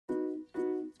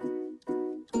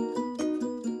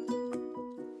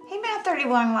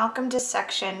everyone, welcome to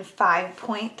section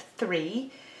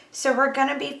 5.3. So we're going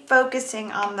to be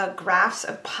focusing on the graphs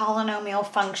of polynomial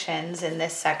functions in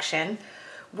this section.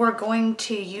 We're going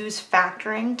to use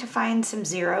factoring to find some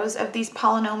zeros of these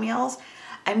polynomials.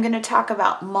 I'm going to talk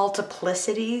about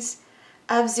multiplicities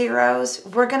of zeros.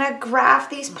 We're going to graph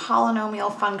these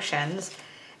polynomial functions,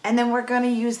 and then we're going to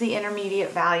use the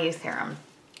intermediate value theorem.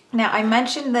 Now, I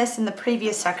mentioned this in the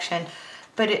previous section,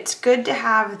 but it's good to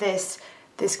have this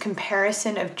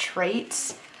comparison of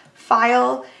traits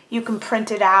file. You can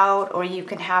print it out or you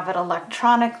can have it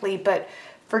electronically, but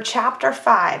for chapter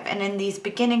 5 and in these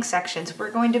beginning sections,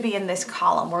 we're going to be in this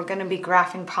column. We're going to be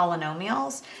graphing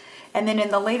polynomials, and then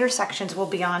in the later sections, we'll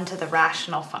be on to the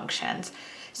rational functions.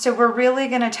 So we're really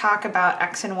going to talk about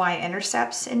x and y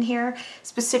intercepts in here,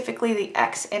 specifically the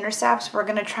x-intercepts. We're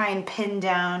going to try and pin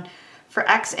down for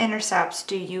x-intercepts,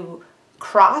 do you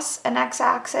cross an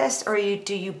x-axis or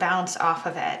do you bounce off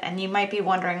of it? And you might be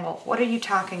wondering, well, what are you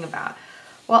talking about?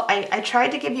 Well, I tried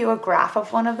to give you a graph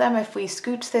of one of them. If we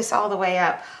scooch this all the way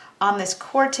up on this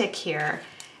quartic here,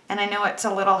 and I know it's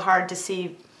a little hard to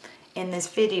see in this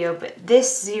video, but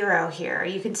this zero here,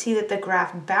 you can see that the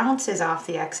graph bounces off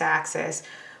the x-axis,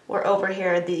 where over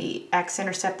here the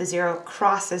x-intercept, the zero,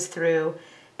 crosses through,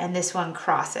 and this one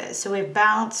crosses. So we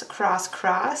bounce, cross,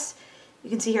 cross. You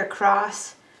can see here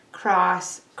cross,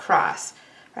 cross, cross,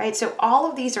 right? So all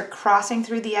of these are crossing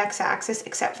through the x-axis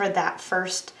except for that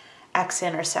first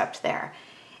x-intercept there.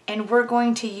 And we're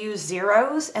going to use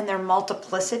zeros and their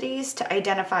multiplicities to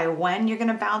identify when you're going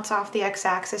to bounce off the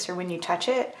x-axis or when you touch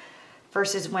it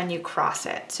versus when you cross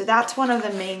it. So that's one of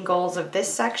the main goals of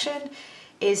this section,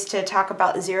 is to talk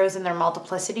about zeros and their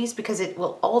multiplicities, because it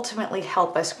will ultimately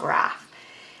help us graph.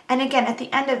 And again, at the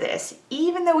end of this,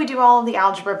 even though we do all of the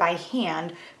algebra by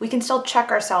hand, we can still check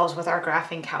ourselves with our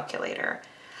graphing calculator.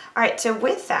 All right, so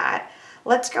with that,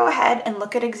 let's go ahead and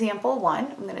look at example 1.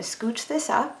 I'm going to scooch this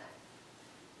up.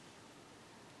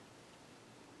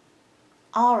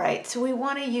 All right, so we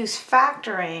want to use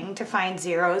factoring to find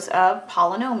zeros of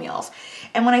polynomials.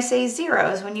 And when I say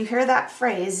zeros, when you hear that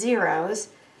phrase, zeros,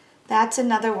 that's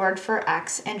another word for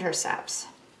x-intercepts.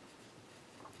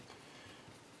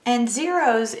 And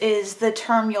zeros is the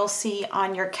term you'll see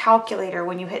on your calculator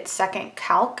when you hit second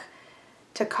calc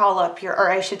to call up your,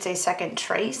 or I should say second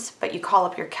trace, but you call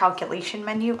up your calculation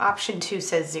menu. Option 2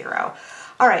 says 0.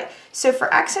 All right, so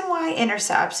for x and y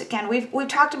intercepts, again, we've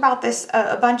talked about this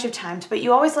a bunch of times, but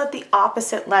you always let the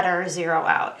opposite letter 0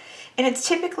 out. And it's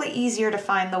typically easier to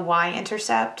find the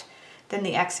y-intercept than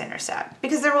the x-intercept,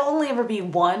 because there will only ever be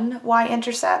one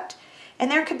y-intercept. And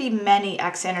there could be many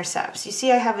x-intercepts. You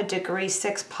see I have a degree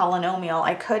 6 polynomial.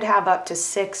 I could have up to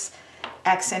 6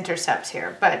 x-intercepts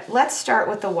here, but let's start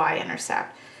with the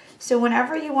y-intercept. So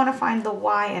whenever you want to find the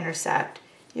y-intercept,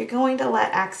 you're going to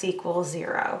let x equal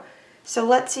 0. So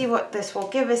let's see what this will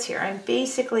give us here. I'm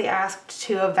basically asked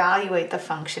to evaluate the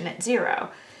function at 0.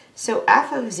 So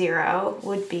f of 0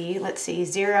 would be, let's see,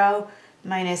 0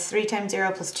 minus 3 times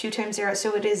 0 plus 2 times 0,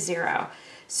 so it is 0.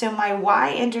 So my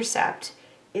y-intercept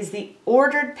is the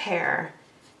ordered pair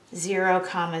 0,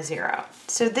 0.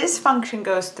 So this function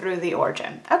goes through the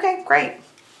origin. Okay, great.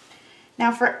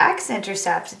 Now for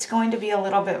x-intercepts, it's going to be a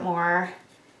little bit more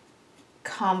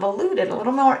convoluted, a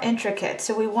little more intricate.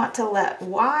 So we want to let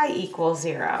y equal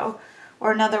 0,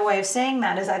 or another way of saying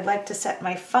that is I'd like to set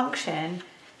my function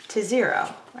to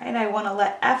 0, right? I want to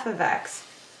let f of x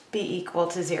be equal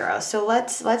to 0. So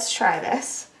let's try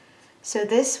this. So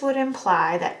this would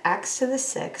imply that x to the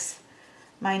 6th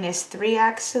minus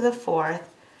 3x to the 4th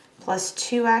plus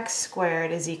 2x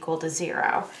squared is equal to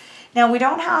 0. Now we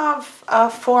don't have a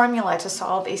formula to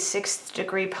solve a 6th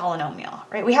degree polynomial,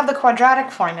 right? We have the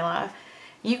quadratic formula.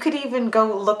 You could even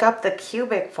go look up the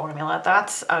cubic formula.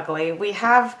 That's ugly. We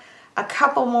have a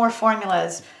couple more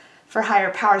formulas for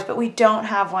higher powers, but we don't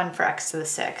have one for x to the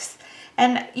 6th.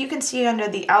 And you can see under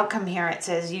the outcome here it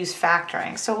says use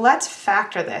factoring. So let's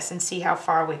factor this and see how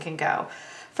far we can go.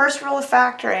 First rule of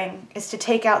factoring is to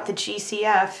take out the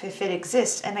GCF if it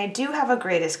exists, and I do have a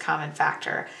greatest common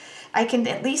factor. I can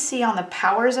at least see on the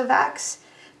powers of x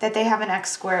that they have an x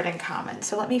squared in common.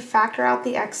 So let me factor out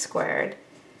the x squared.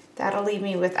 That'll leave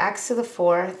me with x to the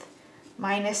 4th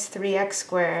minus 3x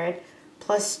squared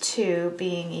plus 2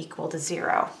 being equal to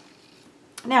 0.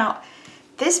 Now,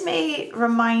 this may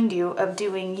remind you of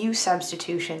doing u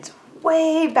substitutions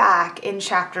way back in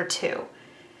chapter 2.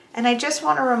 And I just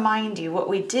want to remind you what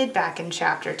we did back in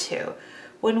chapter 2.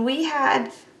 When we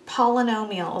had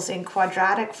polynomials in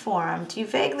quadratic form, do you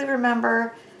vaguely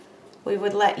remember we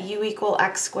would let u equal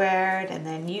x squared, and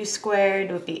then u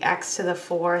squared would be x to the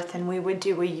 4th, and we would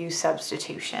do a u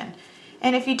substitution.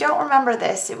 And if you don't remember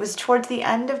this, it was towards the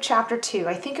end of chapter 2.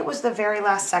 I think it was the very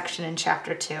last section in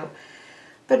chapter 2.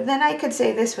 But then I could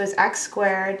say this was x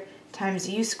squared times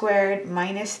u squared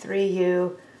minus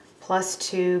 3u plus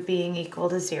 2 being equal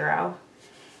to 0.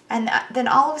 And then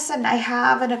all of a sudden I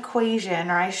have an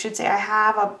equation, or I should say I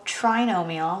have a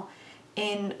trinomial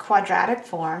in quadratic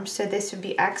form. So this would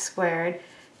be x squared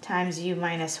times u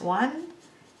minus 1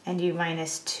 and u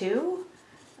minus 2,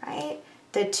 right?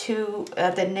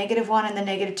 The negative 1 and the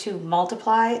negative 2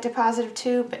 multiply to positive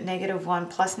 2, but negative 1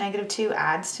 plus negative 2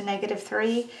 adds to negative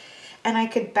 3. And I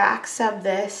could back sub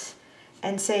this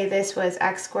and say this was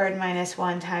x squared minus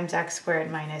 1 times x squared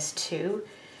minus 2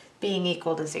 being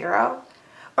equal to 0.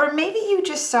 Or maybe you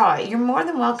just saw it. You're more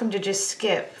than welcome to just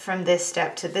skip from this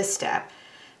step to this step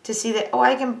to see that, oh,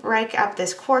 I can break up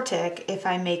this quartic if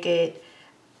I make it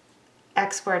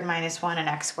x squared minus 1 and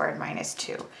x squared minus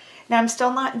 2. Now I'm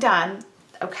still not done,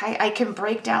 okay? I can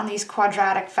break down these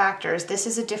quadratic factors. This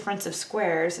is a difference of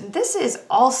squares, and this is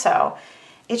also,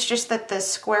 it's just that the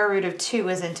square root of 2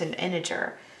 isn't an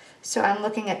integer. So I'm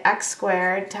looking at x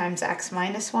squared times x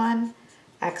minus 1,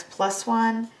 x plus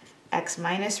 1, x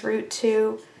minus root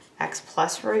 2, x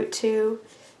plus root 2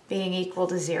 being equal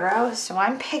to 0. So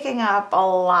I'm picking up a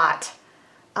lot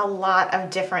of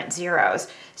different zeros.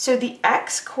 So the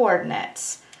x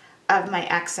coordinates of my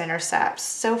x-intercepts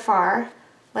so far,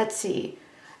 let's see,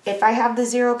 if I have the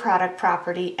zero product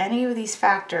property, any of these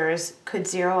factors could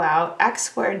zero out. X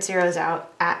squared zeroes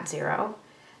out at 0.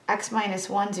 X minus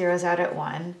 1 zeroes out at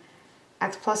 1.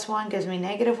 X plus 1 gives me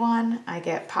negative 1. I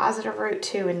get positive root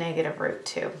 2 and negative root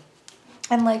 2.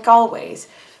 And like always,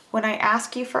 when I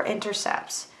ask you for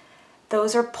intercepts,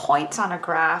 those are points on a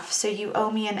graph, so you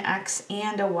owe me an x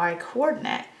and a y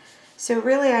coordinate. So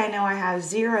really I know I have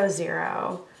 0,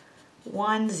 0,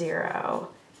 1, 0,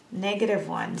 negative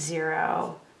 1,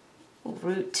 0,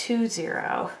 root 2,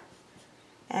 0,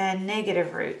 and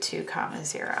negative root 2, comma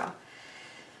 0.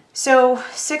 So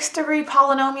 6th degree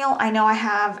polynomial, I know I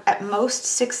have at most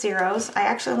 6 zeros. I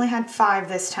actually only had 5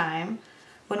 this time.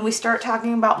 When we start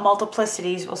talking about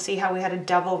multiplicities, we'll see how we had a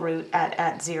double root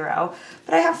at 0.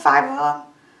 But I have 5 of them,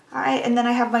 all right? And then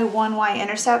I have my 1y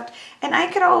intercept. And I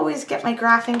could always get my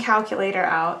graphing calculator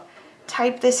out,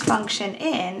 type this function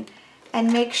in,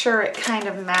 and make sure it kind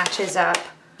of matches up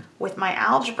with my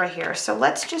algebra here. So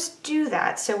let's just do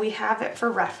that so we have it for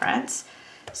reference.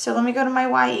 So let me go to my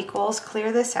y equals,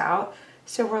 clear this out.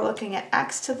 So we're looking at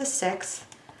x to the 6th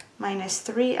minus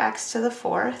 3x to the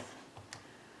 4th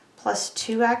plus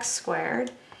 2x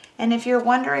squared. And if you're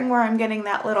wondering where I'm getting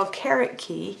that little caret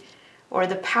key or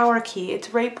the power key,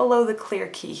 it's right below the clear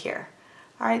key here.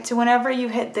 All right, so whenever you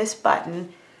hit this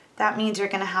button, that means you're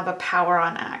gonna have a power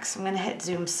on x. I'm gonna hit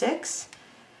zoom 6,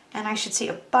 and I should see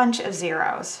a bunch of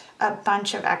zeros, a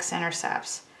bunch of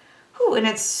x-intercepts. Ooh, and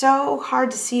it's so hard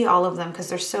to see all of them because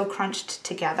they're so crunched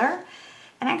together.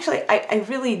 And actually, I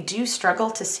really do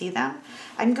struggle to see them.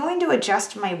 I'm going to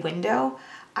adjust my window.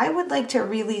 I would like to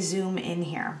really zoom in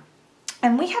here.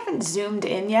 And we haven't zoomed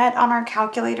in yet on our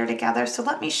calculator together, so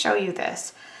let me show you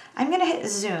this. I'm gonna hit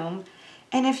zoom,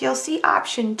 and if you'll see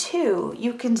option 2,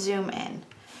 you can zoom in.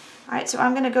 All right, so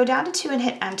I'm gonna go down to 2 and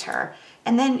hit enter.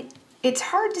 And then it's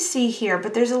hard to see here,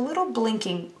 but there's a little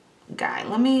blinking guy.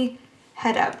 Let me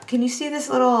head up. Can you see this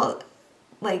little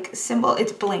like symbol?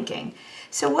 It's blinking.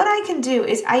 So what I can do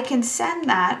is I can send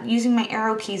that using my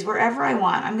arrow keys wherever I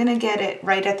want. I'm gonna get it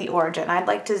right at the origin. I'd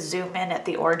like to zoom in at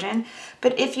the origin,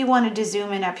 but if you wanted to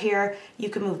zoom in up here, you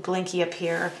can move blinky up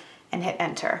here and hit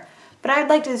enter. But I'd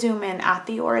like to zoom in at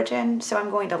the origin, so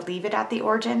I'm going to leave it at the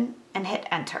origin and hit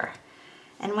enter.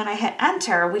 And when I hit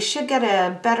enter, we should get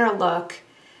a better look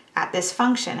at this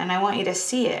function, and I want you to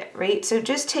see it, right? So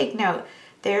just take note,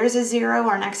 there's a 0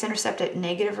 or an x-intercept at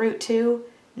negative root 2,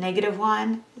 negative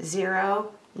 1,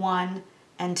 0, 1,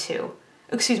 and 2.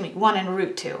 Excuse me, 1 and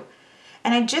root 2.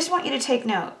 And I just want you to take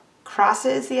note,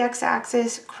 crosses the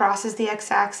x-axis, crosses the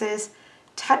x-axis,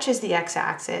 touches the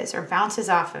x-axis, or bounces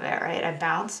off of it, right? I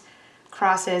bounce,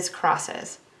 crosses,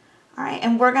 crosses. All right,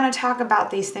 and we're gonna talk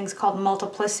about these things called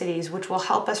multiplicities, which will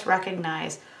help us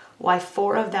recognize why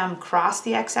 4 of them cross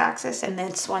the x-axis and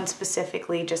this one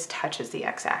specifically just touches the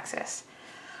x-axis.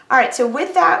 All right, so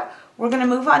with that, we're gonna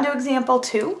move on to example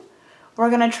 2.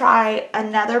 We're gonna try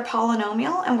another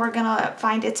polynomial and we're gonna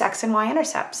find its x and y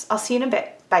intercepts. I'll see you in a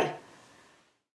bit. Bye.